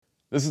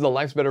This is the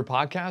Life's Better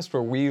podcast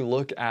where we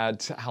look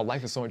at how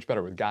life is so much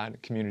better with God,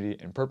 community,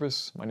 and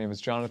purpose. My name is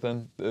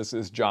Jonathan. This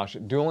is Josh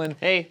Doolin.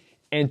 Hey.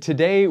 And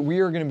today we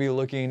are going to be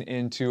looking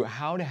into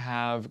how to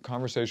have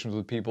conversations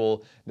with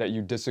people that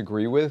you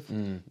disagree with,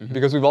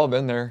 because we've all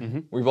been there.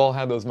 We've all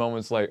had those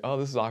moments like, oh,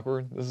 this is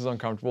awkward, this is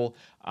uncomfortable,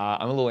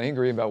 I'm a little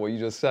angry about what you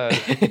just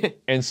said.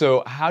 And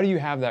so how do you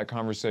have that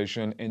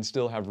conversation and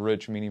still have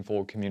rich,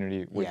 meaningful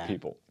community with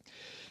people?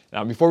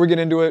 Now, before we get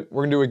into it,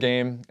 we're going to do a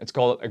game. It's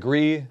called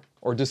Agree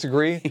or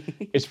Disagree.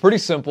 It's pretty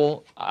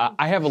simple.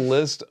 I have a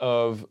list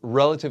of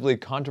relatively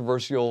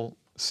controversial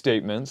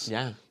statements.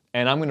 Yeah.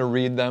 And I'm going to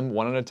read them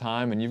one at a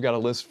time, and you've got a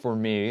list for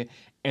me.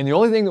 And the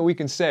only thing that we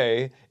can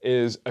say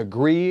is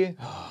agree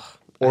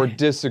or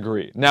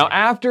disagree. Now,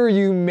 after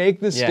you make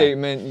the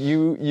statement,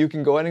 you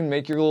can go ahead and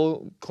make your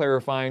little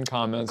clarifying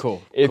comments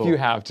if you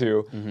have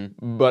to.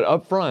 But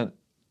up front,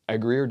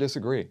 agree or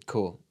disagree.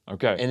 Cool.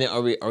 Okay. And then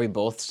are we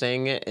both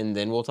saying it and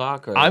then we'll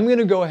talk? Or? I'm going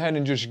to go ahead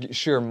and just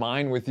share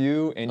mine with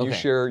you, and you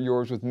share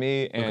yours with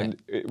me, and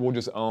we'll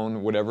just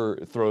own whatever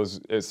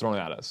is thrown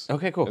at us.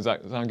 Okay, cool. Does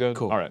that sound good?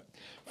 Cool. All right.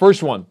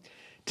 First one.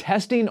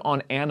 Testing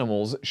on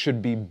animals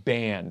should be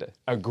banned.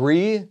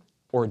 Agree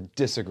or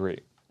disagree?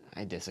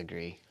 I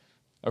disagree.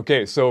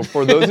 Okay, so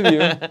for those of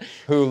you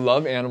who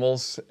love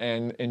animals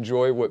and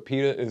enjoy what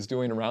PETA is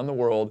doing around the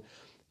world,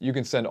 you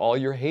can send all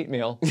your hate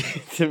mail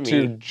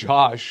to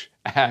Josh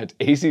at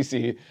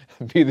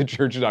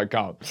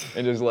accbthechurch.com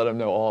and just let him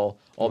know all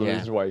the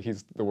reasons why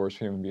he's the worst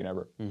human being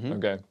ever.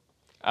 Okay.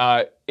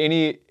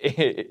 Any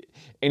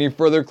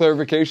further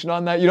clarification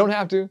on that? You don't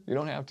have to. You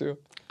don't have to.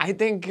 I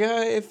think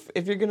if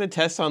you're gonna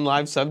test on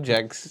live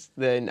subjects,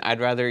 then I'd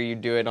rather you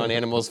do it on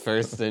animals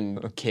first than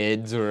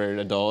kids or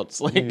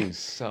adults. Like, you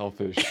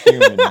selfish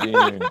human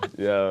being.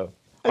 Yeah.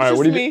 All right.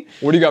 What do you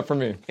got for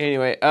me?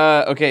 Anyway,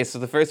 okay. So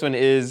the first one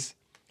is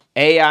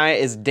AI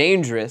is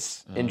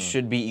dangerous and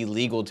should be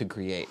illegal to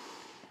create.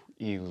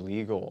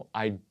 Illegal.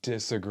 I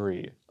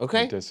disagree.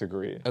 Okay. I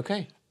disagree.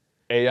 Okay.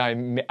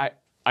 AI.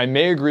 I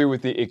may agree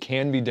with it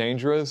can be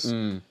dangerous,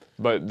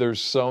 but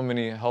there's so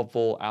many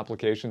helpful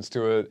applications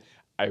to it.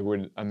 I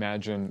would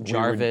imagine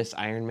Jarvis,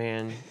 Iron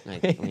Man.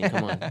 Like, I mean,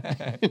 come on.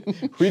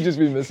 We'd just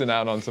be missing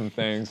out on some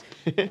things.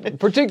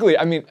 Particularly,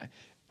 I mean,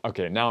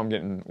 okay, now I'm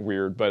getting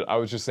weird, but I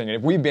was just saying,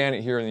 if we ban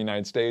it here in the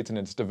United States and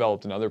it's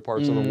developed in other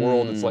parts of the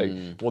world, it's like,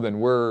 well,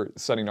 then we're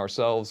setting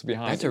ourselves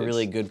behind. That's a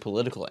really good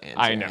political answer.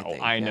 I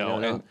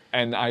know.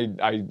 And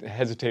I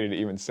hesitated to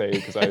even say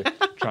it because I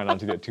try not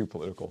to get too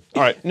political.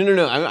 All right.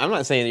 No. I'm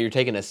not saying that you're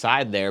taking a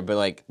side there, but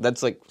like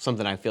that's like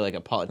something I feel like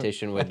a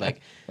politician would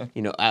like,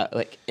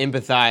 like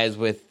empathize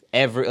with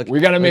every. Like, we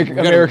got to make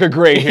America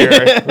great here.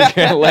 We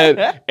can't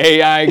let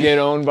AI get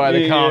owned by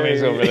the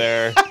commies over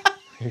there.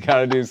 We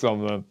got to do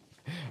something.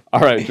 All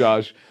right,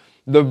 Josh.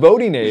 The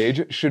voting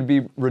age should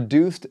be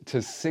reduced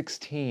to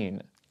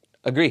 16.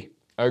 Agree.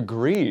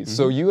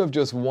 So you have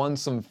just won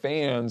some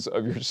fans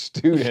of your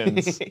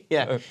students.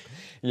 Yeah.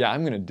 Yeah,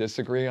 I'm going to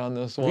disagree on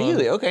this one.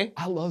 Really? Okay.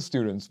 I love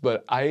students,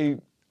 but I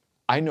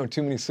know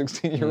too many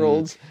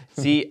 16-year-olds.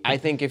 See, I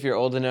think if you're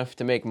old enough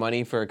to make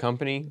money for a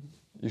company,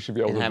 you should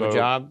be able to have vote. A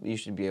job, you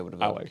should be able to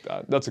vote. I like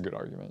that. That's a good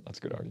argument. All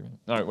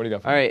right, what do you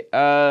got for me?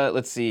 All right,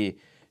 let's see.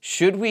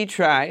 Should we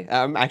try?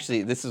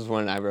 Actually, this is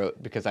one I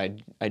wrote because I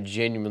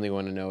genuinely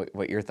want to know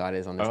what your thought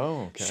is on this.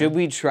 Oh, okay. Should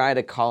we try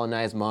to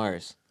colonize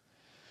Mars?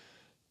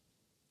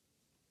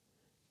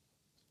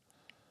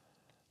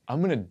 I'm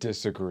going to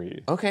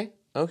disagree. Okay.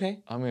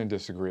 I'm going to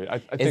disagree. I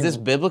think, is this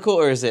biblical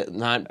or is it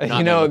not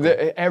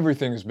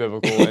everything is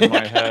biblical in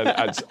my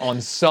head.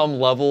 On some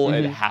level,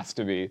 it has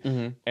to be.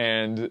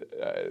 And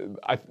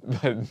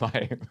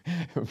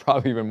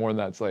probably even more than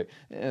that, it's like,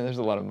 there's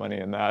a lot of money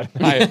in that.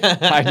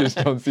 I just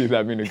don't see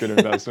that being a good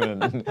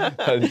investment.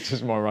 It's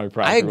just more my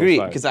practical I agree,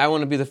 side. because I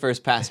want to be the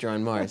first pastor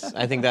on Mars.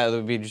 I think that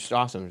would be just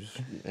awesome.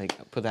 Just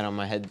like put that on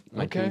my head,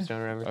 my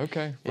tombstone or whatever.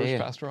 Okay, first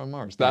pastor on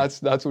Mars.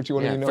 That's what you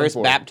want to be known first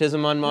for.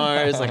 Baptism on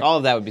Mars. Like all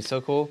of that would be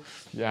so cool.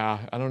 Yeah,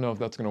 I don't know if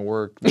that's going to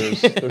work.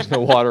 There's no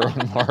water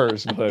on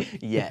Mars,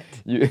 but yet.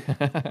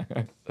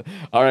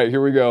 All right,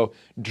 here we go.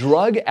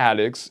 Drug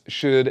addicts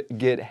should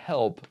get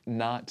help,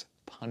 not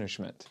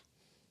punishment.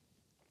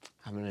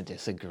 I'm going to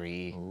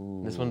disagree.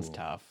 Ooh. This one's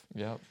tough.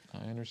 Yep, I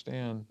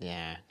understand.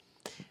 Yeah.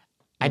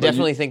 I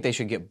definitely think they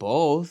should get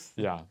both.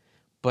 Yeah.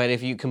 But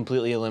if you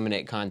completely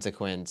eliminate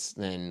consequence,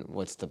 then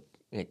what's the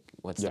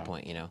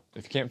point,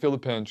 If you can't feel the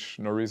pinch,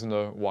 no reason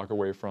to walk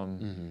away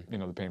from,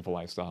 the painful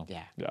lifestyle.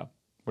 Yeah. Yeah.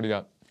 What do you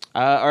got?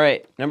 All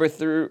right, number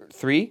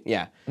 3.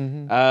 Yeah.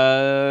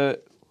 Man,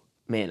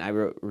 I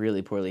wrote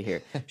really poorly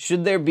here.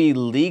 Should there be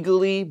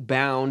legally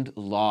bound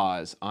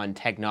laws on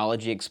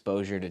technology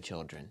exposure to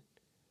children?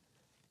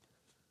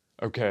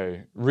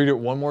 Okay, read it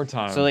one more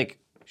time. So, like,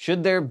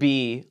 should there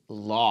be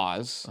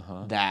laws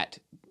that,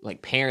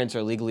 like, parents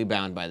are legally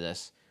bound by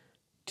this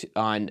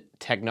on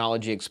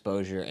technology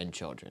exposure and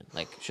children?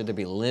 Like, should there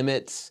be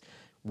limits?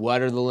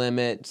 What are the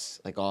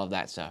limits? Like, all of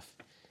that stuff.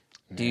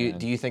 Do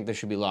you think there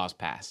should be laws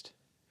passed?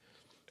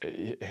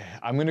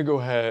 I'm going to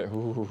go ahead.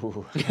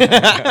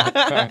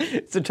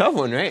 It's a tough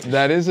one, right?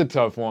 That is a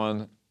tough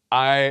one.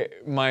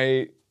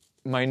 my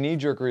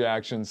knee-jerk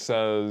reaction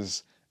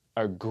says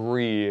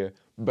agree,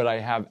 but I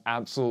have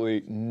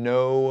absolutely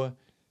no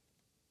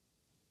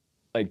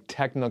like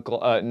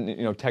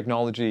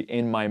technology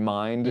in my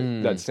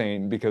mind that's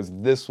saying because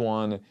this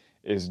one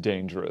is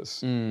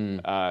dangerous.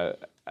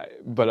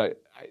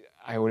 But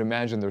I would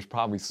imagine there's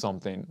probably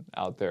something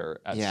out there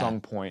at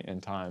some point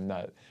in time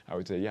that I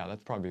would say, yeah,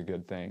 that's probably a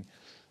good thing.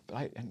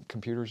 But and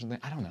computers and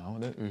things, I don't know.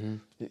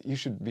 You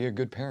should be a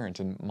good parent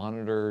and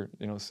monitor,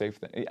 safe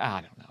things.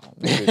 I don't know.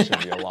 Maybe it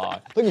shouldn't be a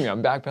law. Look at me,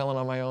 I'm backpedaling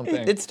on my own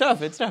thing. It's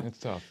tough. It's tough. It's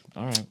tough.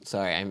 All right.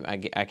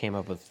 Sorry, I came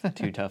up with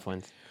 2 tough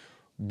ones.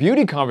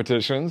 Beauty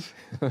competitions,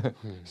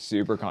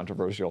 super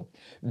controversial.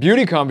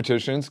 Beauty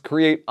competitions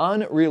create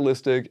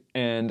unrealistic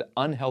and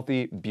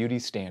unhealthy beauty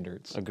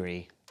standards.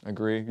 Agree.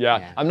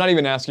 Yeah. I'm not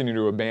even asking you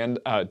to ban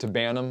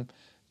them,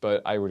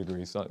 but I would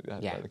agree. So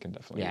that can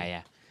definitely.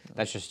 Yeah.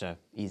 That's just a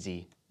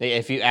easy.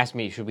 If you ask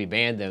me, should we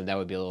ban them? That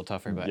would be a little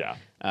tougher. But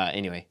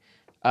anyway,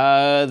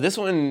 this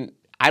one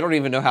I don't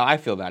even know how I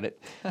feel about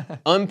it.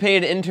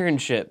 Unpaid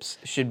internships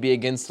should be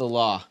against the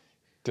law.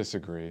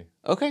 Disagree.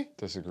 Okay.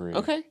 Disagree.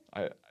 Okay.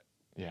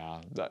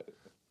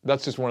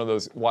 That's just one of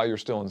those. While you're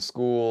still in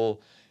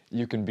school,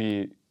 you can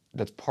be.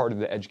 That's part of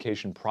the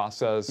education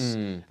process.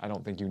 I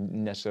don't think you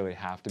necessarily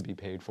have to be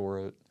paid for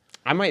it.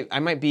 I'm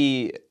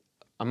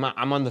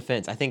on the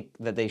fence. I think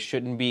that they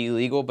shouldn't be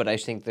legal, but I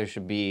think there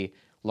should be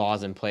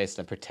laws in place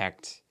that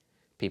protect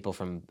people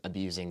from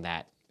abusing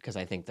that because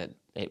I think that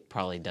it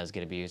probably does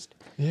get abused.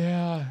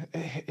 Yeah,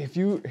 if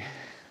you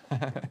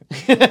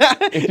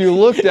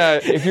looked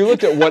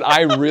at what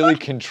I really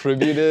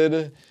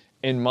contributed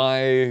in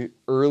my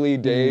early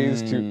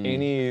days to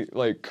any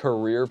like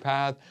career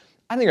path,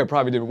 I think I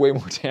probably did way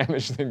more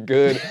damage than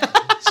good.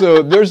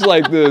 So there's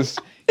like this,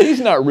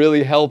 he's not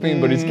really helping,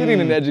 but he's getting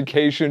an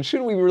education.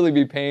 Should we really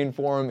be paying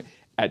for him?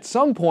 At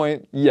some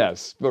point,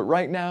 yes. But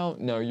right now,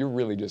 no, you're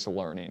really just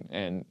learning,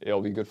 and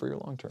it'll be good for your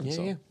long term.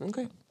 Yeah.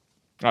 Okay.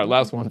 All right,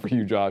 last one for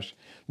you, Josh.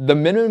 The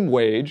minimum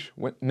wage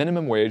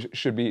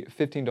should be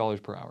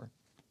 $15 per hour.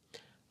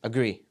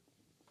 Agree.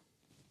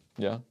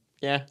 Yeah?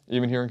 Yeah.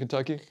 Even here in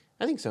Kentucky?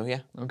 I think so, yeah.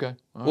 Okay. All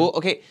right. Well,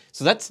 okay,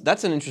 so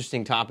that's an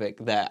interesting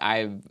topic that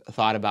I've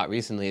thought about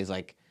recently is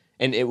like,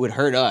 and it would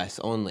hurt us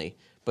only,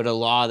 but a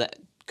law that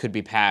could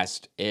be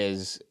passed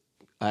is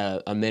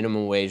a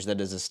minimum wage that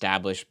is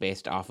established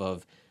based off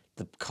of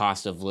the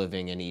cost of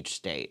living in each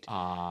state.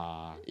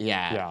 Yeah.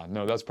 Yeah,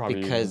 no, that's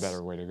probably a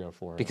better way to go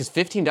for it. Because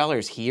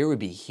 $15 here would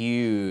be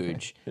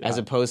huge, as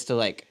opposed to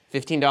like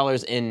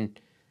 $15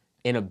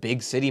 in a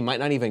big city might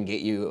not even get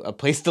you a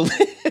place to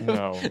live.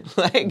 No,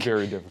 like,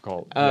 very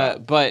difficult.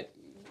 But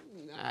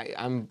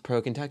I'm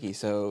pro Kentucky,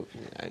 so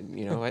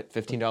you know what?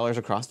 $15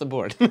 across the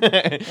board. All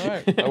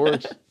right, that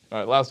works. All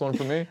right, last one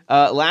for me.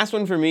 Last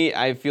one for me.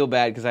 I feel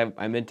bad because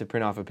I meant to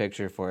print off a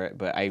picture for it,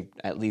 but I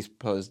at least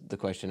posed the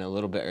question a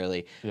little bit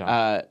early.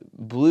 Yeah.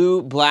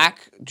 Blue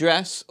black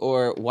dress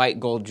or white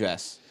gold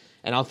dress?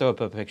 And I'll throw up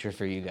a picture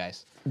for you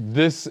guys.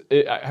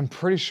 I'm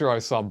pretty sure I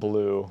saw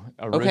blue.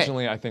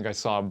 Originally, I think I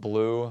saw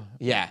blue.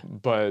 Yeah.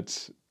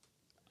 But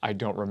I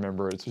don't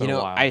remember. It's been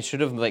a while. I should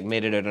have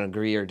made it an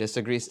agree or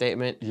disagree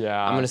statement.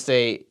 Yeah. I'm gonna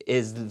say,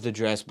 is the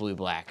dress blue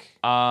black?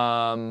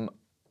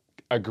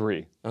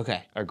 Agree.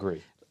 Okay.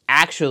 Agree.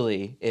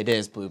 Actually, it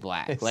is blue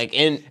black.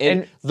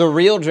 And the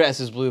real dress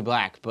is blue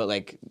black, but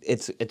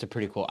it's a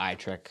pretty cool eye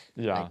trick.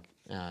 Yeah.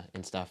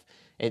 And stuff.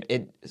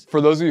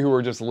 For those of you who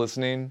are just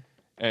listening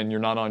and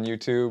you're not on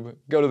YouTube,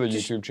 go to the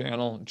YouTube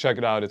channel, check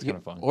it out. It's kind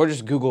of fun. Or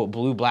just Google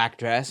blue black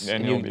dress,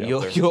 and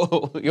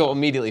you'll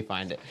immediately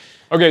find it.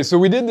 Okay, so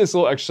we did this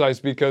little exercise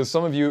because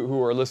some of you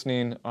who are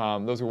listening,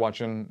 those who are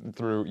watching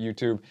through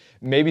YouTube,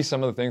 maybe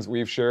some of the things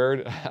we've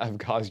shared have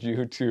caused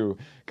you to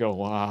go,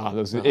 wow,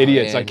 those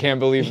idiots, I can't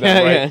believe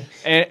that, right?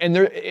 Yeah. And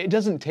it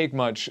doesn't take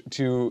much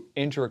to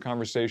enter a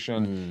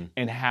conversation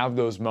and have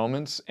those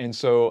moments. And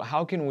so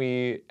how can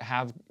we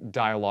have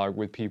dialogue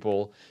with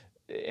people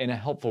in a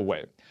helpful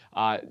way?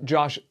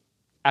 Josh,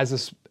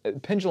 as a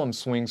pendulum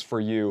swings for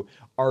you,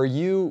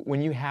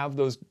 when you have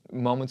those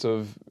moments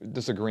of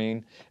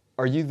disagreeing,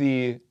 are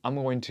you I'm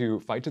going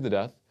to fight to the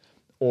death,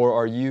 or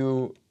are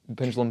you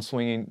pendulum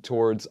swinging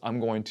towards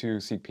I'm going to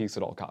seek peace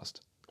at all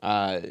cost?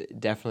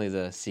 Definitely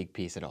the seek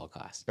peace at all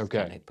costs. Okay.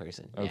 Kind of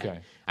person. Yeah. Okay.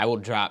 I will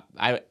drop.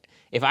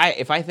 If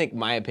I think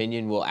my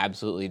opinion will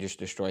absolutely just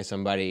destroy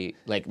somebody,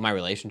 like my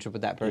relationship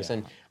with that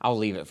person, I'll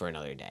leave it for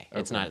another day. Okay.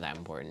 It's not that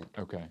important.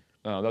 Okay.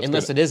 That's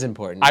unless good. it is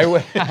important. I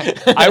would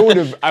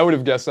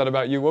have guessed that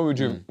about you. What would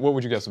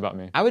you guess about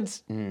me? I would.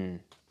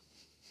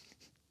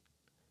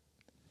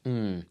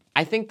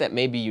 I think that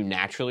maybe you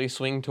naturally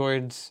swing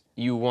towards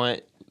you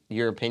want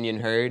your opinion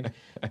heard,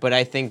 but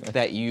I think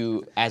that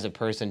you, as a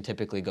person,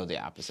 typically go the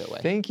opposite way.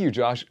 Thank you,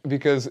 Josh,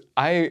 because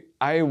I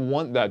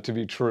want that to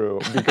be true,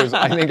 because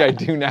I think I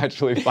do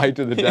naturally fight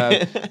to the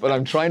death, but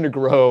I'm trying to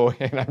grow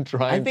and I'm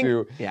trying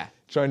to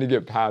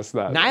get past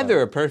that. Neither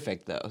are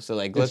perfect though. So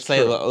like, let's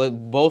say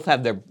both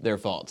have their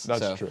faults.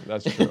 That's true.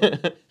 That's true.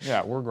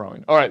 Yeah, we're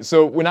growing. All right.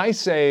 So when I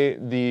say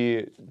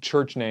the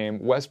church name,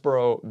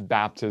 Westboro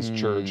Baptist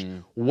Church,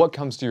 what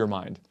comes to your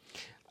mind?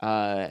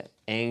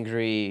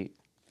 Angry,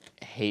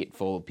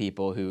 hateful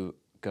people who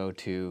go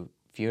to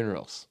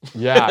funerals.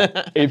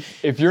 Yeah.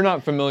 If you're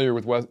not familiar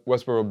with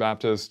Westboro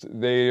Baptist,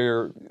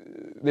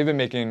 they've been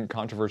making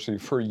controversy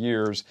for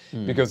years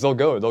because they'll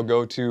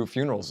go to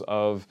funerals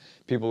of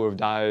people who have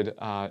died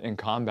in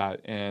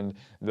combat, and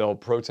they'll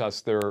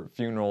protest their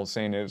funeral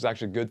saying it was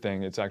actually a good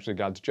thing. It's actually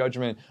God's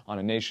judgment on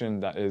a nation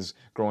that is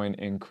growing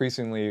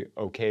increasingly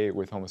okay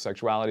with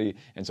homosexuality,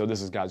 and so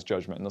this is God's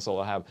judgment. And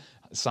they'll have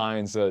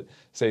signs that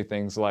say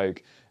things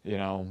like,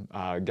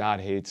 God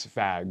hates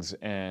fags,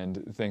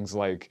 and things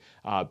like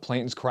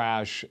planes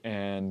crash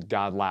and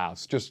God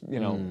laughs. Just,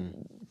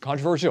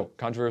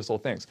 controversial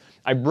things.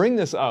 I bring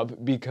this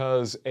up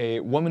because a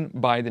woman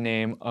by the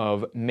name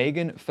of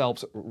Megan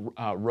Phelps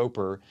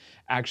Roper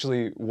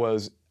actually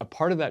was a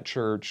part of that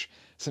church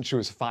since she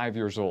was 5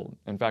 years old.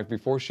 In fact,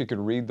 before she could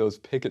read those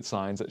picket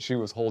signs that she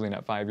was holding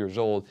at 5 years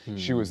old,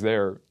 she was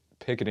there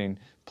picketing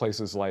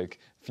places like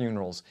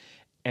funerals.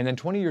 And then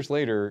 20 years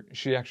later,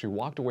 she actually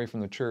walked away from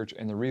the church,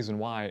 and the reason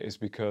why is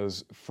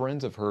because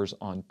friends of hers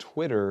on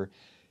Twitter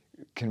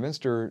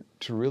convinced her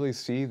to really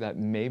see that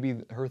maybe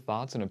her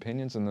thoughts and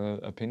opinions and the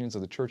opinions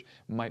of the church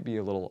might be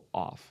a little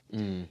off.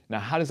 Now,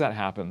 how does that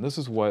happen? This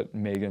is what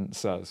Megan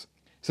says.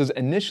 It says,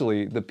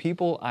 initially, the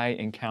people I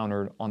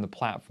encountered on the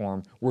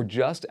platform were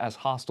just as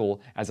hostile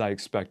as I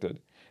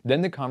expected.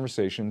 Then the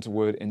conversations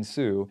would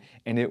ensue,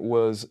 and it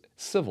was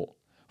civil,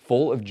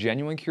 full of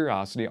genuine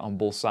curiosity on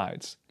both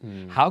sides.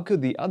 How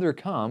could the other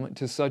come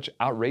to such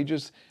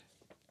outrageous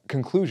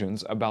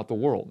conclusions about the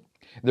world?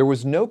 There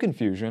was no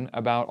confusion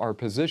about our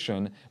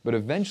position, but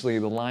eventually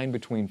the line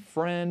between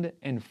friend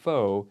and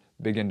foe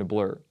began to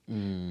blur.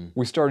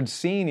 We started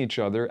seeing each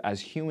other as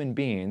human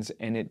beings,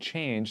 and it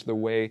changed the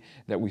way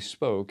that we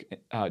spoke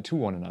to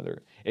one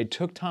another. It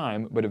took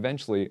time, but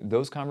eventually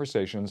those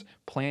conversations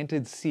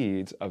planted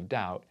seeds of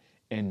doubt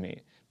in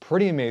me.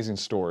 Pretty amazing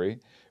story.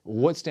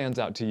 What stands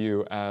out to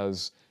you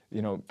as,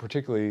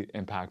 particularly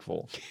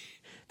impactful?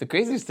 The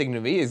craziest thing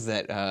to me is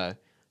that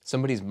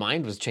somebody's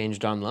mind was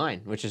changed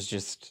online, which is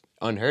just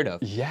unheard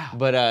of. Yeah.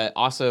 But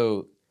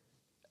also,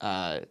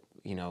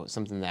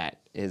 something that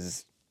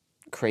is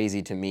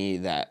crazy to me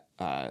that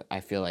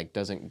I feel like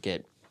doesn't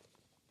get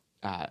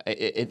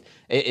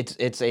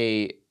it's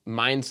a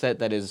mindset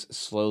that is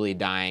slowly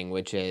dying,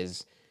 which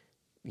is,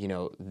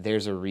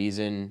 there's a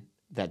reason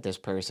that this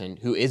person,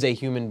 who is a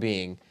human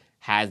being,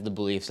 has the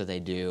beliefs that they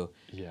do,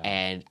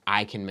 and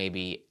I can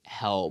maybe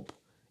help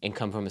and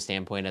come from a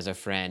standpoint as a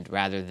friend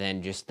rather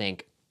than just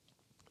think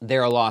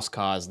they're a lost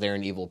cause, they're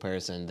an evil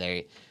person,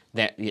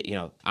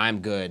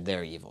 I'm good,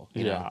 they're evil.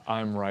 You know?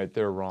 I'm right,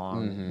 they're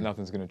wrong,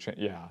 nothing's going to change.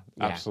 Yeah,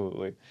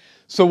 absolutely.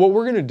 So what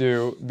we're going to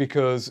do,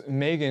 because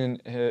Megan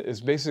is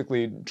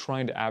basically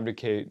trying to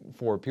advocate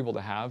for people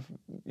to have,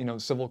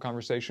 civil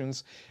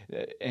conversations,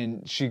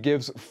 and she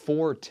gives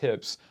 4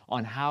 tips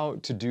on how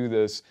to do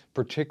this,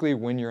 particularly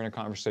when you're in a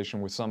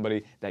conversation with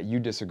somebody that you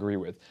disagree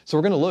with. So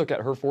we're going to look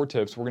at her 4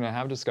 tips, we're going to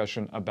have a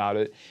discussion about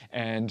it,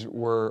 and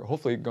we're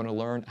hopefully going to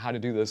learn how to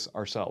do this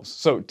ourselves.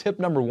 So tip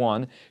number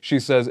 1, she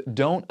says,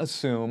 don't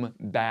assume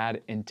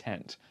bad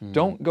intent.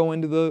 Don't go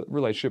into the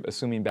relationship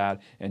assuming bad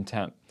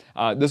intent.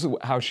 This is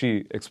how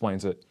she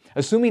explains it.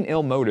 Assuming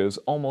ill motives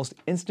almost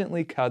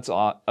instantly cuts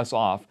us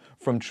off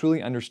from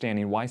truly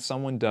understanding why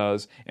someone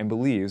does and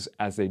believes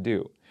as they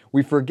do.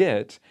 We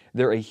forget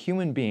they're a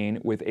human being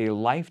with a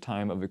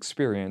lifetime of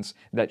experience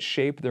that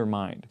shaped their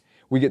mind.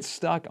 We get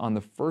stuck on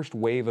the first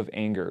wave of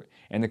anger,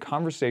 and the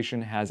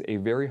conversation has a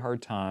very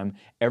hard time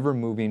ever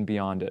moving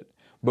beyond it.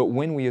 But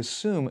when we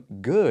assume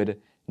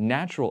good,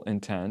 natural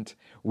intent,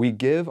 we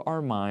give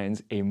our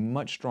minds a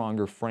much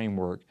stronger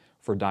framework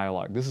for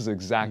dialogue. This is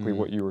exactly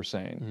what you were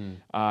saying.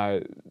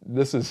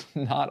 This is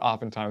not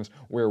oftentimes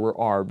where we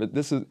are, but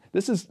this is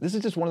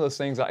just one of those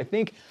things that I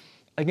think,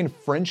 like in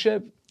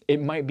friendship,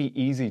 it might be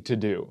easy to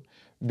do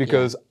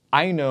because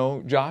I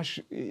know, Josh,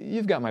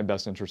 you've got my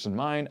best interest in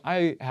mind.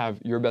 I have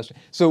your best.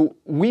 So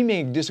we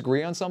may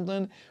disagree on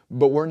something,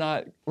 but we're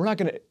not going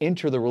to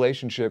enter the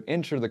relationship,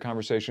 enter the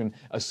conversation,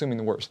 assuming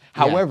the worst.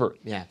 However,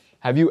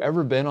 have you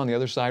ever been on the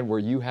other side where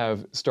you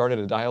have started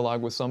a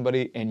dialogue with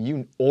somebody and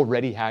you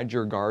already had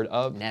your guard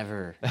up?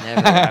 Never.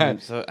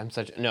 I'm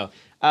such no.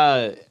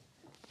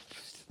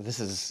 This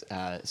is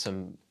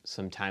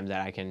some time that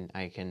I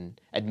can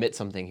admit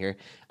something here.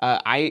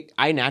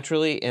 I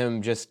naturally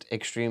am just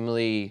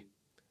extremely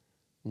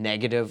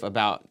negative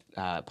about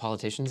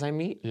politicians I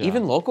meet,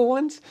 even local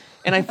ones,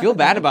 and I feel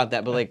bad about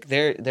that. But like,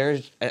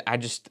 I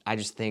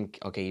just think,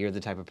 okay, you're the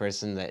type of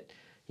person that,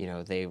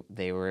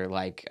 they were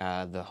like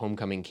the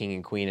homecoming king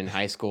and queen in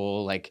high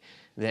school. Like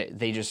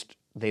they just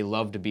they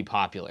love to be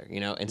popular, you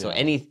know? And so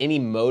any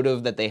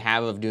motive that they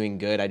have of doing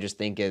good, I just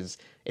think it's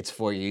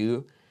for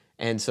you.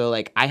 And so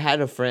like I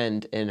had a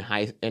friend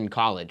in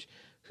college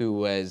who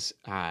was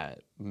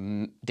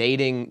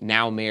dating,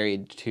 now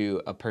married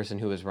to a person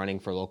who was running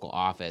for local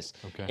office.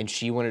 Okay. And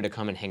she wanted to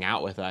come and hang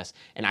out with us.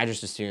 And I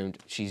just assumed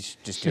she's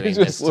doing She's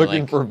this just to,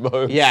 looking like, for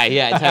votes.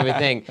 Yeah, type of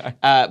thing.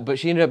 But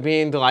she ended up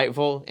being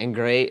delightful and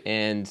great.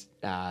 And,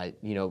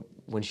 you know,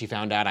 when she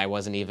found out I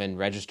wasn't even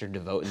registered to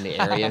vote in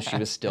the area, she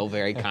was still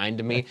very kind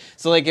to me.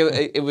 So like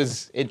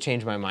it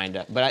changed my mind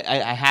up. But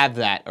I have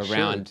that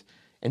around. Sure.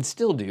 And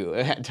still do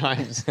at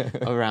times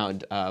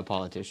around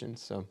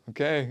politicians. So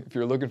Okay, if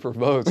you're looking for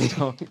votes,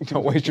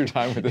 don't waste your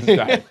time with this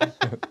guy.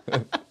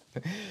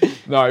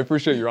 No, I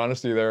appreciate your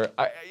honesty there.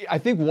 I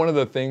think one of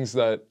the things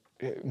that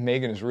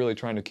Megan is really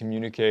trying to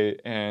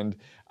communicate, and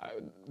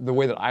the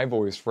way that I've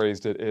always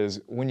phrased it is,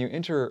 when you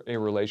enter a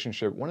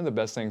relationship, one of the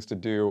best things to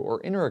do,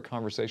 or enter a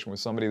conversation with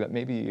somebody that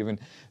maybe even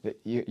that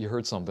you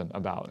heard something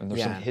about, and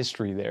there's some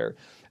history there.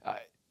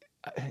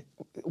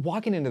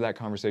 Walking into that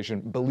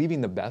conversation, believing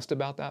the best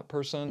about that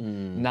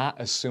person, not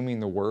assuming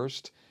the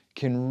worst,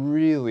 can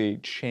really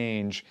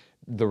change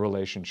the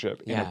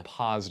relationship in a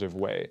positive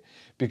way.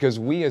 Because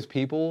we as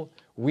people,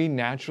 we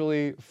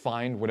naturally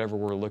find whatever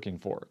we're looking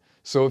for.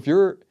 So if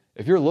you're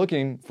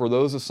looking for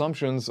those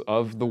assumptions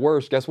of the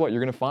worst, guess what?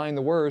 You're going to find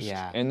the worst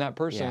in that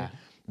person. Yeah.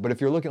 But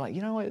if you're looking like,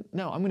 you know what?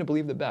 No, I'm going to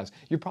believe the best.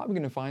 You're probably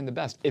going to find the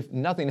best. If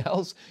nothing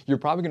else, you're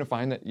probably going to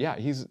find that,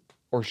 he's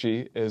or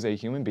she is a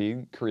human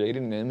being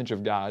created in the image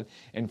of God.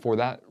 And for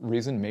that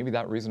reason, maybe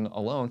that reason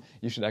alone,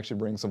 you should actually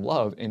bring some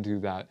love into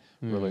that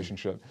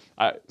relationship.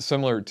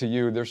 Similar to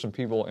you, there's some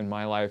people in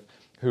my life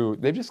who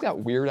they've just got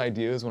weird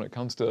ideas when it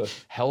comes to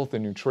health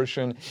and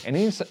nutrition. And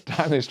any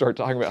time they start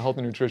talking about health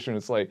and nutrition,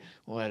 it's like,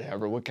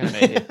 whatever, what kind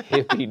of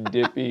hippy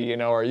dippy,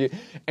 are you?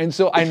 And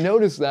so I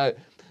noticed that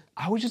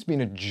I was just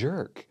being a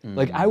jerk.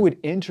 Like I would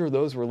enter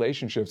those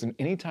relationships, and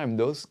anytime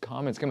those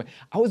comments come in,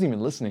 I wasn't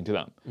even listening to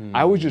them.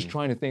 I was just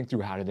trying to think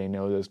through, how did they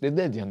know this? Did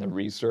they done the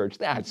research?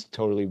 That's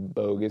totally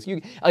bogus.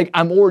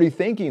 I'm already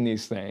thinking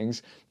these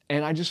things.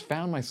 And I just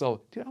found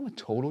myself, dude, I'm a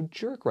total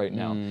jerk right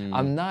now.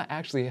 I'm not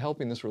actually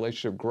helping this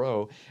relationship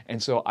grow.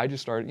 And so I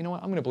just started, you know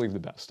what, I'm going to believe the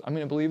best. I'm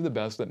going to believe the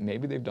best that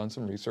maybe they've done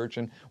some research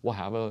and we'll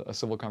have a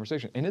civil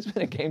conversation. And it's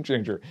been a game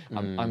changer.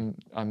 I'm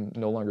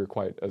no longer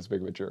quite as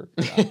big of a jerk.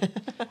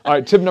 All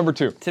right, tip number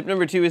 2. Tip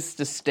number 2 is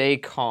to stay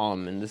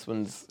calm, and this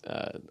one's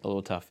a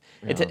little tough.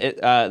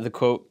 The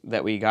quote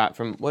that we got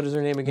from, what is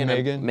her name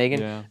again?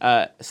 Megan.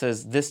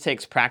 Says, "This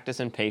takes practice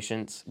and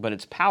patience, but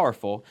it's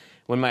powerful.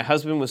 When my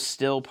husband was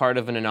still part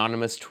of an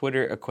anonymous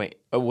Twitter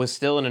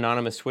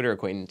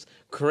acquaintance,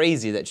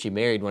 crazy that she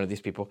married one of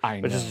these people,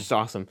 which is just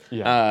awesome.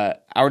 Yeah.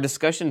 Our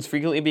discussions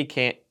frequently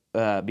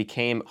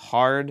became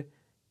hard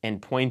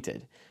and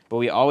pointed, but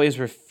we always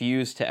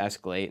refused to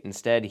escalate.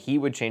 Instead, he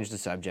would change the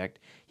subject.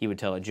 He would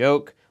tell a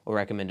joke or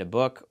recommend a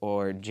book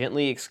or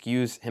gently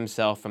excuse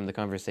himself from the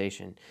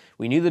conversation.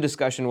 We knew the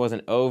discussion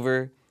wasn't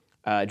over,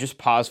 just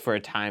pause for a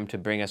time to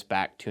bring us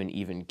back to an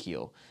even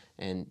keel."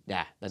 And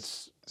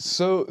that's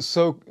so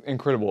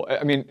incredible.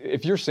 I mean,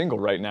 if you're single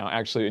right now,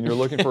 actually, and you're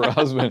looking for a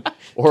husband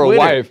or a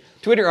wife,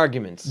 Twitter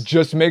arguments.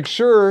 Just make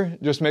sure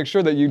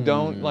that you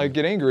don't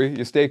get angry.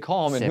 You stay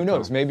calm, and who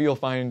knows? Calm. Maybe you'll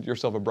find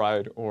yourself a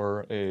bride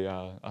or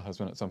a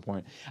husband at some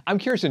point. I'm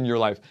curious, in your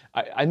life,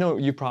 I know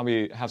you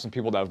probably have some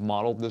people that have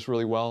modeled this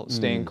really well,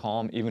 staying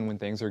calm even when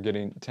things are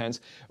getting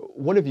tense.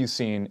 What have you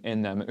seen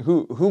in them?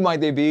 Who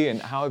might they be,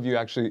 and how have you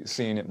actually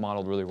seen it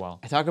modeled really well?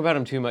 I talk about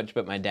him too much,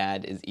 but my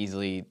dad is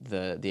easily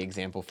the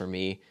example for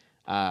me.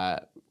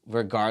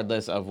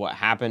 Regardless of what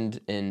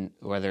happened, and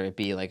whether it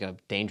be like a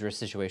dangerous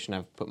situation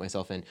I've put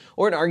myself in,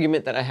 or an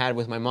argument that I had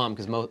with my mom,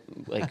 because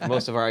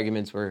most of our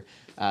arguments were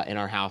in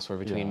our house were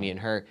between me and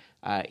her.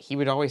 He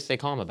would always stay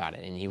calm about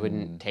it, and he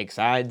wouldn't take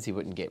sides. He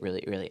wouldn't get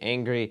really, really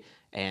angry.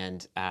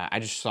 And I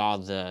just saw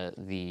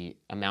the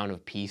amount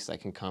of peace that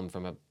can come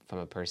from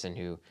a person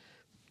who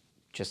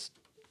just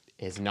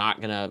is not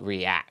gonna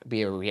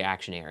be a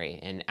reactionary,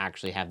 and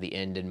actually have the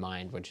end in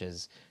mind, which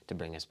is to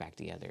bring us back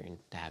together and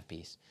to have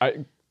peace.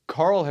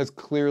 Carl has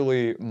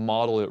clearly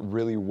modeled it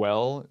really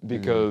well,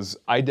 because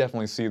I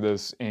definitely see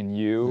this in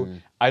you.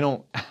 I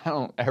don't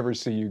ever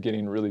see you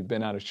getting really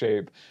bent out of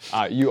shape.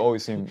 You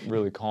always seem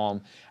really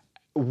calm.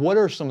 What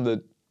are some of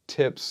the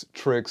tips,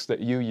 tricks that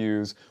you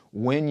use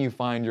when you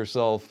find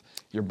yourself,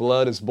 your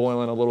blood is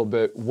boiling a little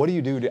bit? What do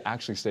you do to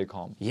actually stay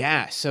calm?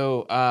 Yeah,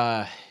 so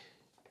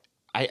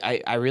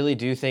I really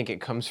do think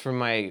it comes from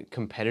my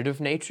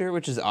competitive nature,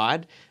 which is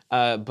odd.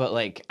 But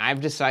like,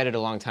 I've decided a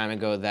long time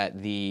ago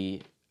that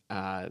the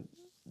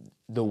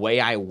way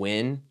I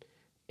win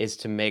is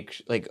to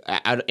make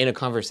in a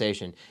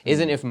conversation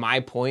isn't if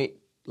my point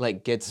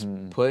gets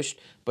pushed,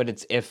 but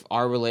it's if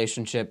our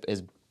relationship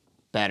is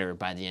better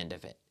by the end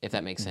of it, if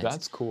that makes sense.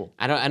 That's cool.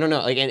 I don't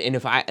know, and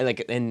if I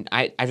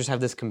just have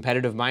this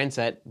competitive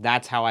mindset,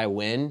 that's how I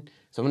win.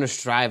 So I'm gonna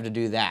strive to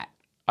do that.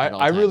 at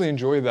all I times. really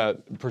enjoy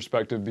that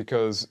perspective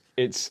because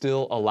it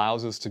still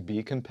allows us to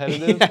be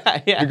competitive.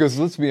 Yeah. Because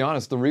let's be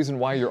honest, the reason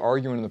why you're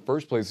arguing in the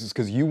first place is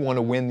because you want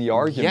to win the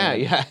argument.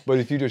 Yeah. But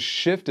if you just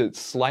shift it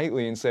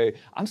slightly and say,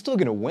 I'm still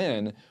going to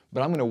win,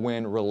 but I'm going to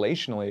win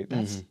relationally,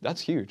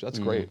 that's huge. That's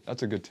great.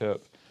 That's a good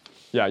tip.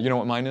 Yeah, you know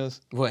what mine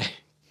is? What?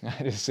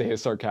 I just say a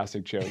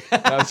sarcastic joke.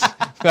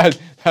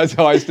 That's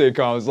how I stay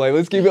calm. It's like,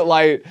 let's keep it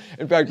light.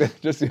 In fact,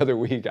 just the other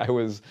week, I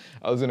was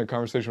in a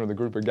conversation with a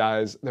group of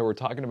guys that were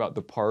talking about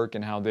the park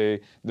and how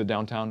the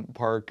downtown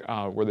park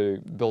where they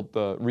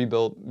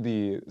rebuilt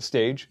the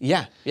stage.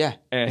 Yeah.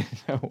 And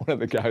one of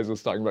the guys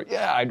was talking about,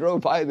 yeah, I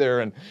drove by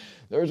there and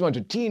there was a bunch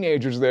of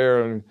teenagers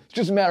there and it's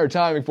just a matter of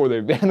time before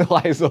they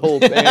vandalize the whole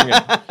thing.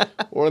 And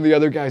one of the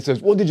other guys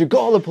says, well, did you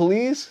call the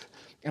police?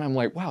 And I'm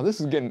like, wow,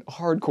 this is getting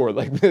hardcore.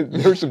 Like,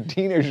 there's some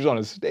teenagers on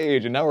a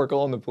stage, and now we're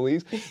calling the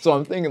police. So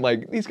I'm thinking,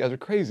 like, these guys are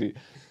crazy.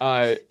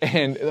 And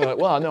they're like,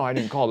 well, no, I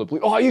didn't call the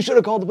police. Oh, you should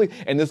have called the police.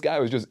 And this guy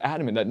was just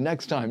adamant that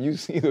next time you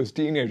see those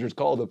teenagers,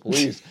 call the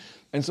police.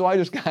 And so I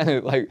just kind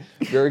of, like,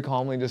 very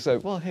calmly just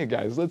said, well, hey,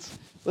 guys, let's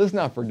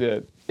not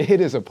forget, it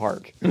is a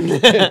park.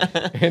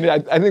 And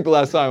I think the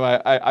last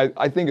time,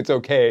 I think it's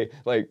okay,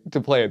 like,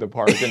 to play at the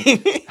park.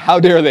 And how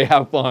dare they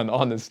have fun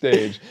on the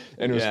stage?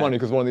 And it was funny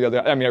because one of the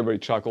other, I mean, everybody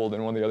chuckled,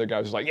 and one of the other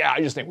guys was like, yeah,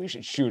 I just think we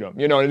should shoot him.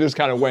 You know, and it just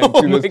kind of went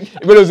to this,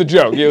 but it was a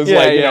joke. It was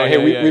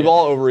we've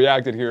all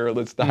overreacted here.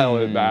 Let's dial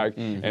it back.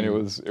 And it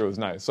was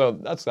nice. So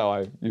that's how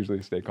I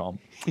usually stay calm.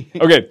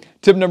 Okay,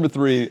 tip number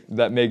 3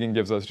 that Megan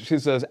gives us. She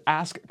says,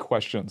 ask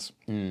questions.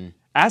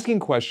 Asking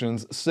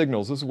questions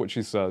signals, this is what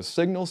she says,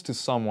 signals to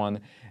someone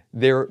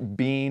they're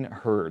being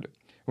heard.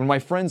 When my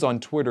friends on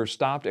Twitter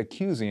stopped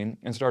accusing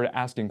and started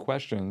asking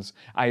questions,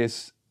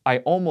 I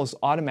almost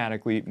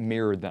automatically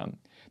mirrored them.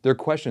 Their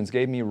questions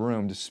gave me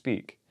room to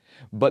speak.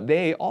 But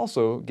they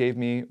also gave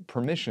me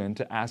permission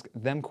to ask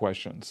them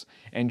questions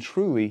and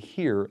truly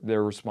hear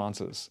their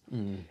responses.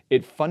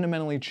 It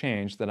fundamentally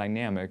changed the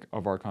dynamic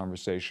of our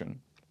conversation.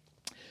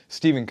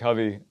 Stephen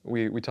Covey,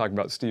 we talk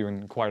about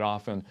Stephen quite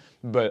often,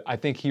 but I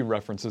think he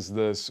references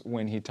this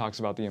when he talks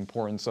about the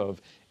importance of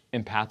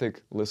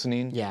empathic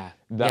listening.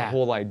 That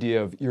whole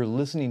idea of you're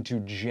listening to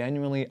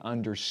genuinely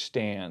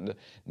understand,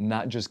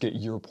 not just get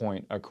your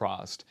point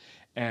across.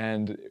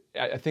 And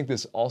I think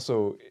this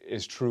also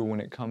is true when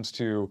it comes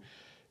to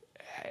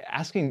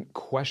asking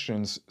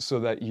questions so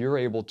that you're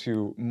able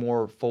to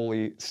more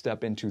fully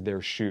step into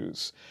their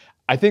shoes.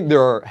 I think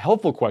there are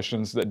helpful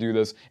questions that do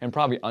this and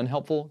probably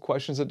unhelpful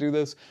questions that do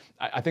this.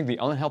 I think the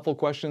unhelpful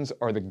questions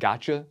are the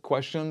gotcha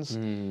questions.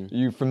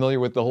 You familiar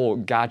with the whole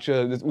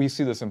gotcha? We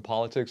see this in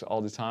politics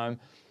all the time.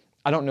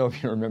 I don't know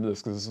if you remember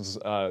this because this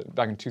was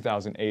back in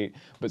 2008,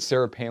 but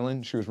Sarah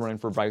Palin, she was running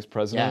for vice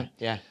president.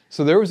 Yeah.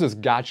 So there was this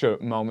gotcha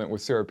moment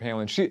with Sarah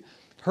Palin.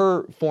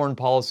 Her foreign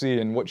policy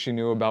and what she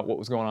knew about what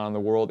was going on in the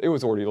world, it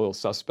was already a little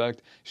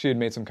suspect. She had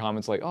made some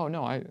comments like, oh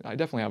no, I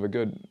definitely have a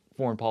good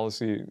foreign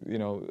policy,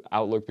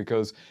 outlook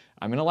because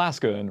I'm in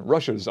Alaska and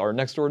Russia's our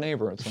next door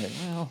neighbor. It's like,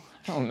 well,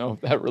 I don't know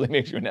if that really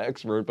makes you an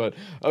expert, but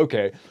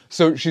okay.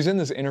 So she's in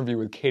this interview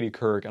with Katie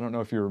Couric. I don't know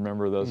if you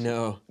remember this.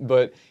 No.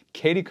 But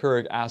Katie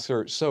Couric asked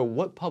her, so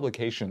what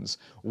publications,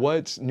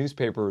 what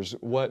newspapers,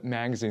 what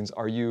magazines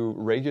are you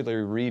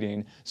regularly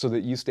reading so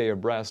that you stay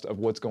abreast of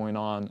what's going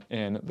on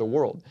in the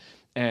world?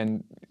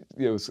 And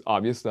it was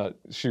obvious that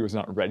she was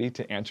not ready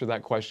to answer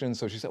that question.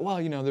 So she said, well,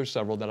 there's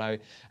several that I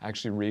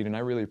actually read, and I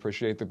really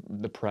appreciate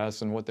the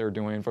press and what they're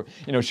doing.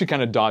 She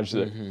kind of dodged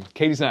it.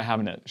 Katie's not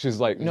having it. She's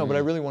like, no, but I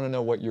really want to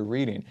know what you're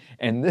reading.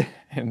 And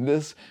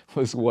this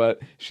was what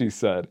she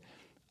said.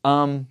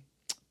 All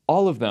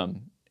of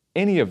them,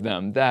 any of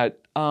them that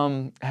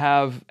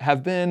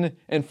have been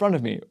in front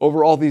of me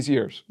over all these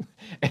years.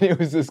 And it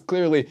was this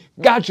clearly,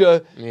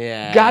 gotcha,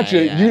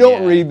 you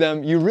don't read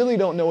them, you really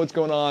don't know what's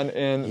going on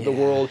in the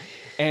world.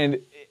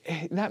 And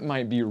that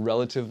might be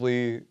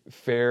relatively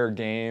fair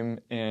game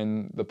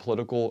in the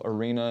political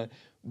arena,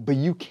 but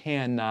you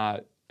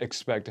cannot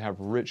expect to have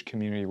rich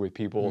community with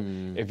people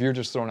if you're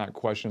just throwing out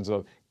questions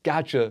of,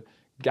 gotcha.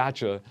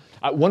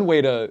 One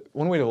way to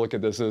look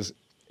at this is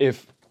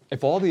if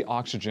all the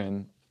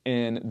oxygen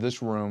in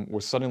this room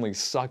was suddenly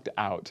sucked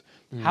out,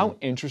 how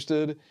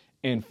interested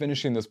in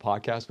finishing this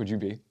podcast would you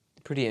be?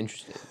 Pretty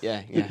interested.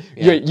 Yeah.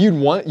 You'd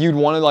want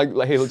to like,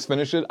 hey, let's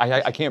finish it.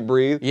 I can't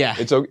breathe. Yeah.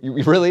 It's okay.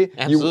 Really?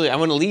 Absolutely. I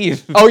want to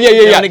leave. Oh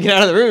yeah. I want to get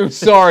out of the room.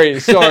 Sorry.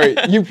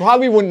 You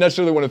probably wouldn't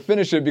necessarily want to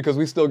finish it because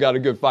we still got a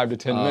good 5 to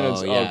 10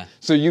 minutes.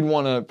 So you'd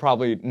want to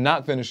probably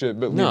not finish it,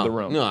 but leave the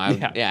room. No.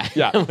 Yeah.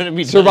 I want to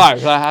be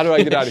survive. How do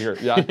I get out of here?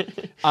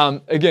 Yeah.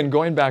 Again,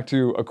 going back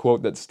to a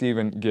quote that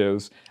Stephen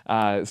gives,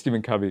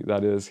 Stephen Covey,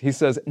 that is, he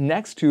says,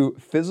 next to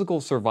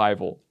physical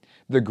survival,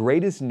 the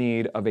greatest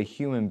need of a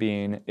human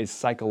being is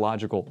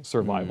psychological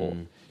survival.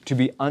 To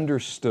be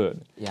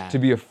understood, to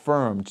be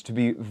affirmed, to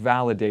be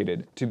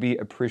validated, to be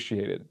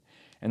appreciated.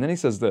 And then he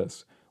says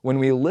this, when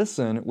we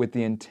listen with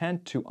the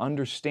intent to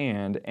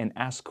understand and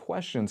ask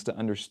questions to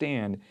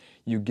understand,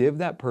 you give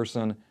that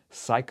person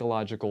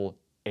psychological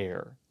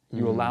air.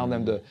 You allow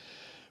them to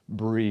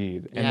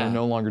breathe, and they're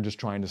no longer just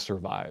trying to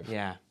survive.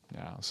 Yeah.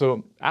 Yeah.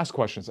 So ask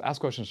questions.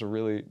 Ask questions to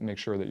really make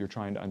sure that you're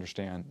trying to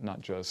understand,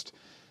 not just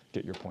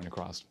get your point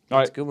across. All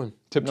That's right. a good one.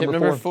 Tip Tip number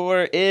number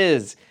 4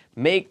 is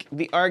make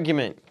the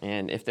argument.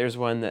 And if there's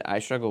one that I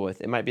struggle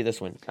with, it might be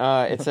this one.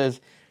 It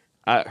says,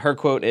 her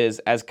quote is,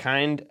 "As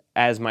kind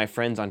as my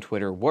friends on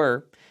Twitter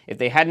were, if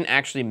they hadn't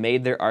actually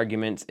made their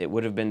arguments, it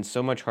would have been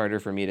so much harder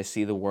for me to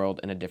see the world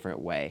in a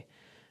different way.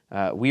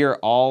 We are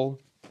all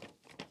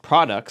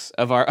products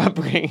of our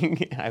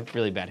upbringing." I have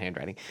really bad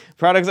handwriting.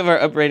 Products of our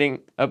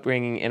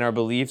upbringing, and our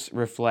beliefs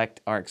reflect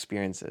our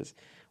experiences.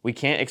 We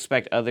can't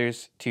expect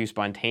others to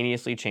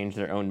spontaneously change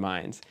their own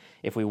minds.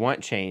 If we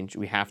want change,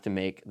 we have to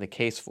make the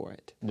case for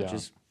it. Which Yeah.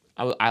 is,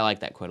 I like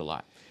that quote a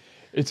lot.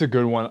 It's a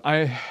good one.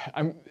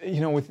 I'm,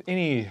 with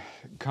any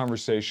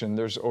conversation,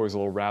 there's always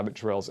little rabbit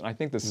trails, and I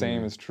think the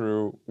same is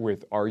true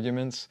with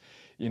arguments.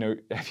 Have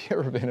you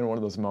ever been in one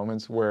of those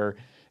moments where,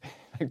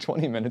 like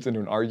 20 minutes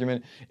into an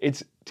argument,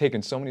 it's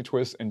taken so many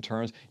twists and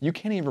turns, you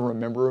can't even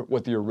remember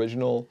what the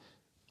original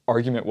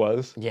argument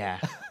was? Yeah,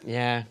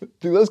 yeah.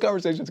 Do those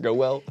conversations go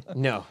well?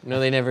 No,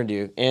 they never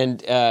do.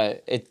 And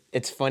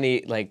it's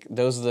funny, like,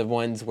 those are the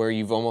ones where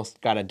you've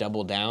almost got to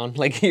double down.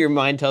 Like, your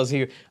mind tells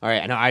you, all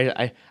right,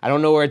 I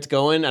don't know where it's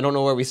going. I don't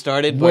know where we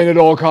started. But Win at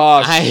all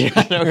costs.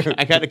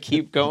 I got to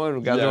keep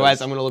going. Otherwise,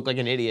 Yes. I'm going to look like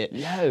an idiot.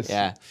 Yes.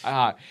 Yeah.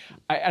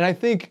 And I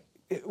think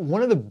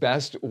one of the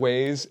best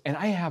ways, and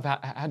I have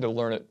had to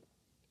learn it,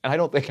 and I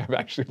don't think I've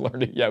actually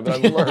learned it yet,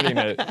 but I'm learning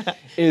it,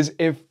 is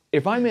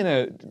if I'm in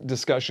a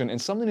discussion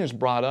and something is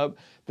brought up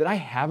that I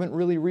haven't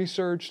really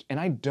researched and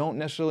I don't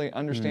necessarily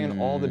understand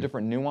all the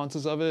different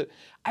nuances of it,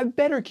 I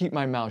better keep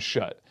my mouth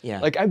shut. Yeah.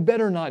 Like, I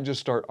better not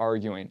just start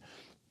arguing.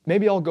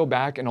 Maybe I'll go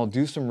back and I'll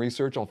do some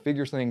research, I'll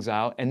figure things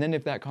out, and then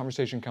if that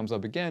conversation comes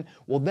up again,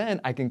 well,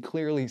 then I can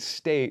clearly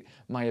state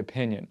my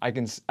opinion. I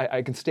can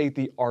state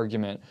the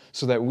argument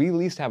so that we at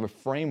least have a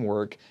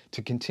framework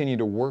to continue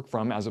to work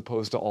from, as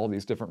opposed to all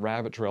these different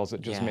rabbit trails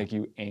that just Yeah. make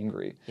you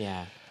angry.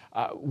 Yeah.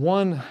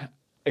 One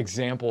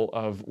example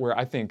of where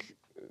I think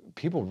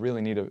people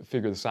really need to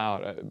figure this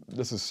out.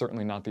 This is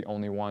certainly not the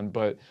only one,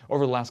 but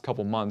over the last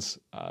couple months,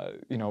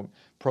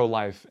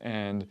 pro-life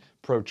and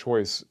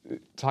pro-choice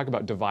talk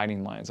about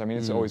dividing lines. I mean,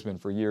 it's always been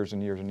for years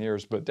and years and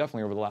years, but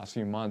definitely over the last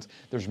few months,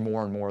 there's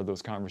more and more of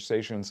those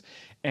conversations.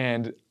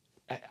 And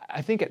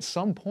I think at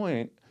some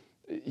point,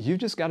 you've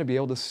just got to be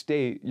able to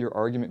state your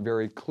argument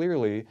very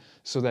clearly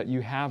so that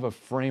you have a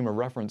frame of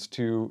reference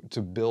to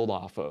build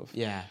off of.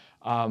 Yeah.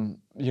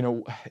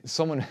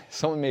 Someone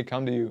may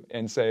come to you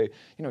and say,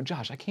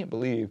 Josh, I can't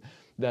believe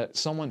that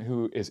someone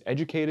who is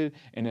educated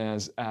and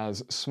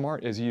as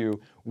smart as you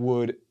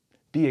would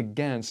be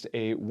against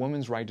a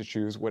woman's right to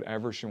choose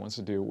whatever she wants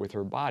to do with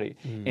her body.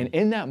 And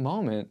in that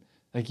moment,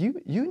 like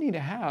you need to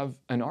have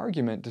an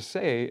argument to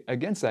say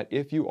against that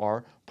if you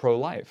are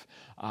pro-life.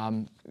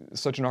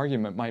 Such an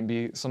argument might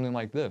be something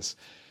like this.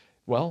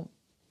 Well,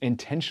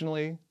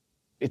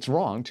 it's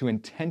wrong to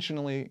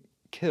intentionally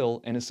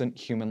kill innocent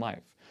human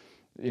life.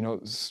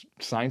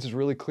 Science is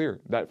really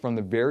clear that from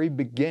the very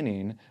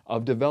beginning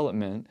of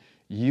development,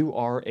 you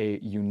are a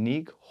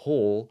unique,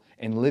 whole,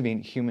 and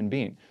living human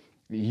being.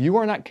 You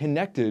are not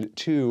connected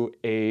to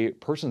a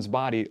person's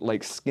body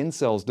like skin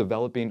cells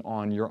developing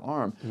on your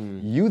arm.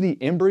 You, the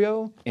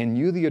embryo, and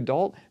you, the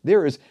adult,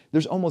 there's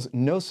almost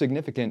no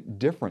significant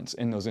difference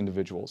in those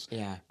individuals.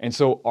 Yeah. And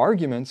so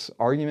arguments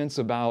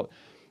about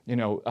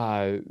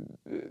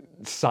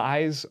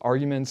size,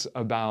 arguments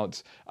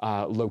about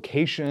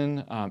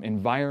location,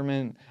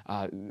 environment,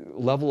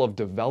 level of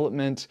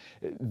development.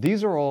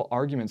 These are all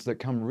arguments that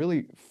come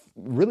really,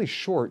 really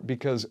short,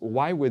 because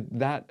why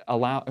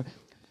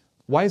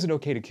is it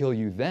okay to kill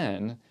you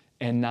then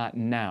and not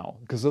now?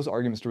 Because those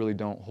arguments really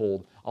don't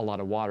hold a lot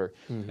of water.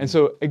 And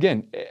so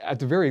again, at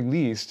the very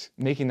least,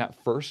 making that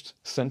first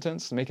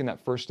sentence, making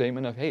that first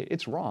statement of, hey,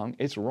 it's wrong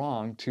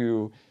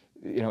to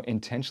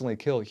intentionally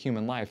kill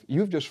human life,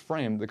 you've just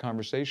framed the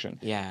conversation.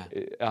 Yeah.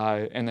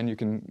 And then you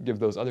can give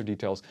those other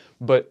details.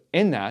 But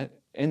in that,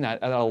 it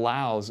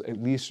allows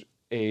at least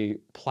a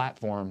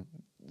platform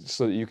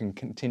so that you can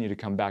continue to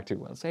come back to,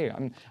 well, say,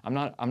 I'm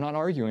not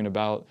arguing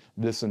about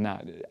this and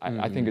that.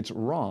 I think it's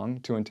wrong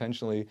to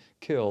intentionally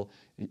kill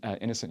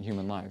innocent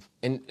human life.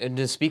 And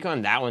to speak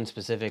on that one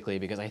specifically,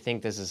 because I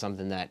think this is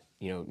something that,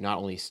 not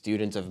only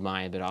students of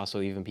mine, but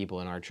also even people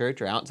in our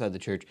church or outside the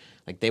church,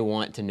 like, they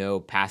want to know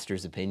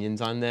pastors'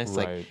 opinions on this.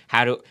 Right.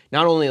 Like,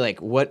 not only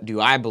like, what do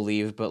I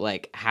believe, but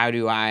like, how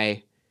do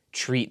I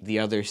treat the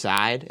other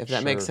side, if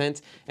that makes Sure.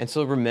 sense? And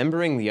so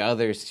remembering the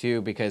others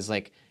too, because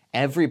like,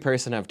 every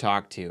person I've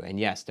talked to, and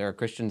yes, there are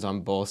Christians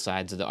on both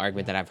sides of the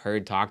argument that I've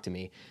heard talk to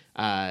me,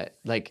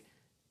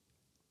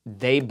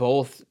 they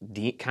both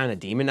kind of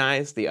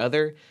demonize the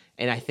other.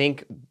 And I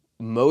think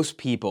most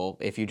people,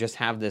 if you just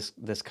have this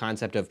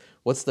concept of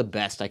what's the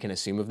best I can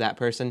assume of that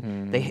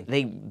person,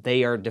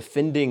 they are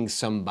defending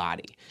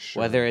somebody,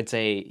 whether it's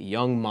a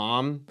young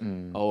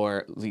mom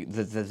or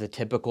the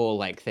typical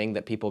like thing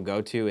that people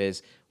go to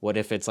is, what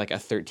if it's like a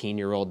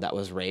 13-year-old that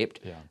was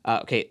raped? Yeah.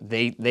 Okay,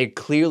 they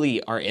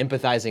clearly are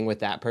empathizing with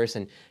that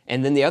person,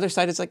 and then the other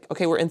side is like,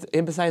 okay, we're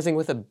empathizing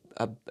with a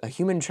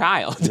human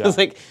child. Yeah. It's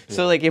like,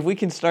 so like if we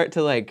can start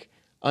to like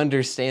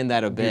understand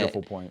that a bit.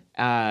 Beautiful point.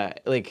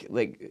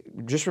 Like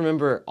just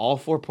remember all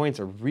 4 points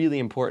are really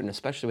important,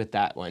 especially with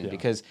that one,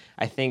 because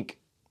I think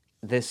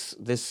this.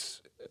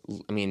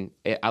 I mean,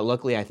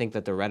 luckily, I think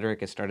that the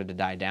rhetoric has started to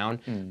die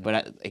down,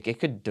 but it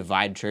could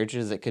divide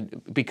churches. It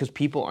could, because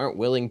people aren't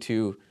willing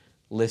to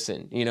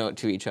listen,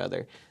 to each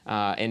other,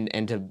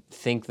 and to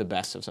think the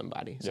best of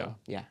somebody. So,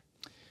 yeah.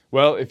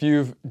 Well, if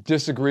you've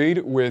disagreed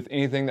with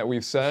anything that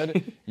we've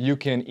said, you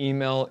can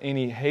email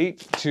any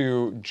hate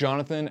to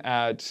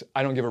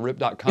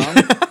jonathan@idon'tgivearip.com.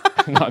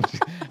 No,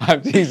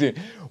 I'm teasing.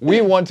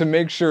 We want to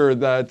make sure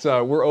that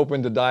we're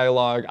open to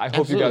dialogue. I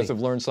hope you guys have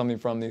learned something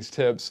from these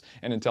tips.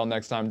 And until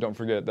next time, don't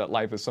forget that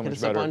life is so much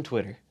better. Hit us up on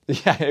Twitter.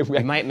 Yeah, we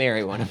might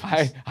marry one of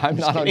us. I'm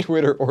not on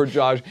Twitter or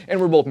Josh, and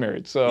we're both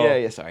married. So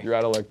yeah, sorry. You're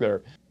out of luck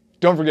there.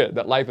 Don't forget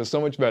that life is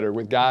so much better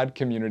with God,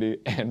 community,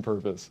 and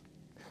purpose.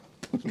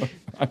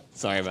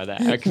 Sorry about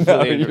that. I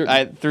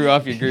threw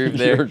off your groove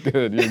there. You're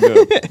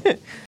good.